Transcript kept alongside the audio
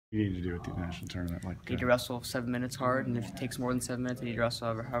You need to do at the national tournament. Like, I need to wrestle 7 minutes hard, and if it takes more than 7 minutes, I need to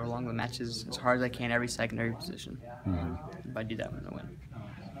wrestle however long the match is, as hard as I can, every secondary position. If I do that, I'm going to win.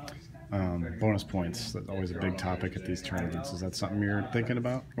 Bonus points, that's always a big topic at these tournaments. Is that something you're thinking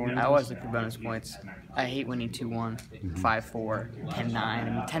about going into? I always look for bonus points. I hate winning 2-1, 5-4, 10-9. I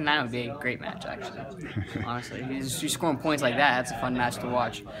mean, 10-9 would be a great match, actually. Honestly, if you're scoring points like that, that's a fun match to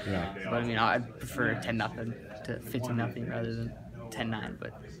watch. Yeah. But I mean, I'd prefer 10-0 to 15-0 rather than 10-9.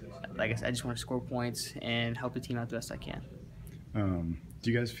 But like I said, I just want to score points and help the team out the best I can.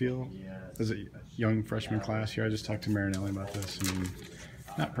 Do you guys feel, as a young freshman class here, I just talked to Marinelli about this. I mean,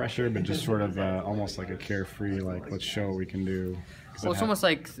 not pressure, but just sort of almost like a carefree, like, let's show what we can do. Well, it's almost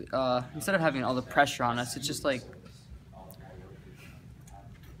like instead of having all the pressure on us, it's just like,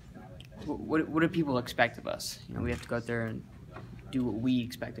 what do people expect of us? You know, we have to go out there and do what we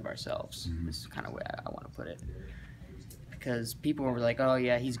expect of ourselves. This is kind of the way I want to put it. Because people were like, oh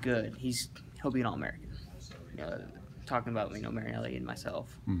yeah, he's good. He'll be an All-American. You know, talking about Marinelli and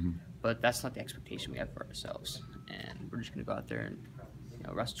myself. But that's not the expectation we have for ourselves. And we're just gonna go out there and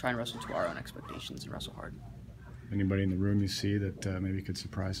try and wrestle to our own expectations and wrestle hard. Anybody in the room you see that maybe could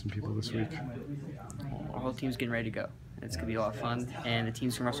surprise some people this week? Our whole team's getting ready to go. It's going to be a lot of fun, and the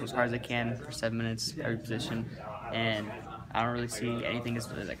team's going to wrestle as hard as they can for 7 minutes, every position, and I don't really see anything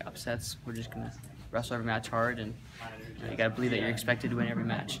as like upsets. We're just going to wrestle every match hard, and you got to believe that you're expected to win every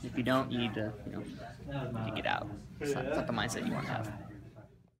match. If you don't, you need to get out. It's not the mindset you want to have.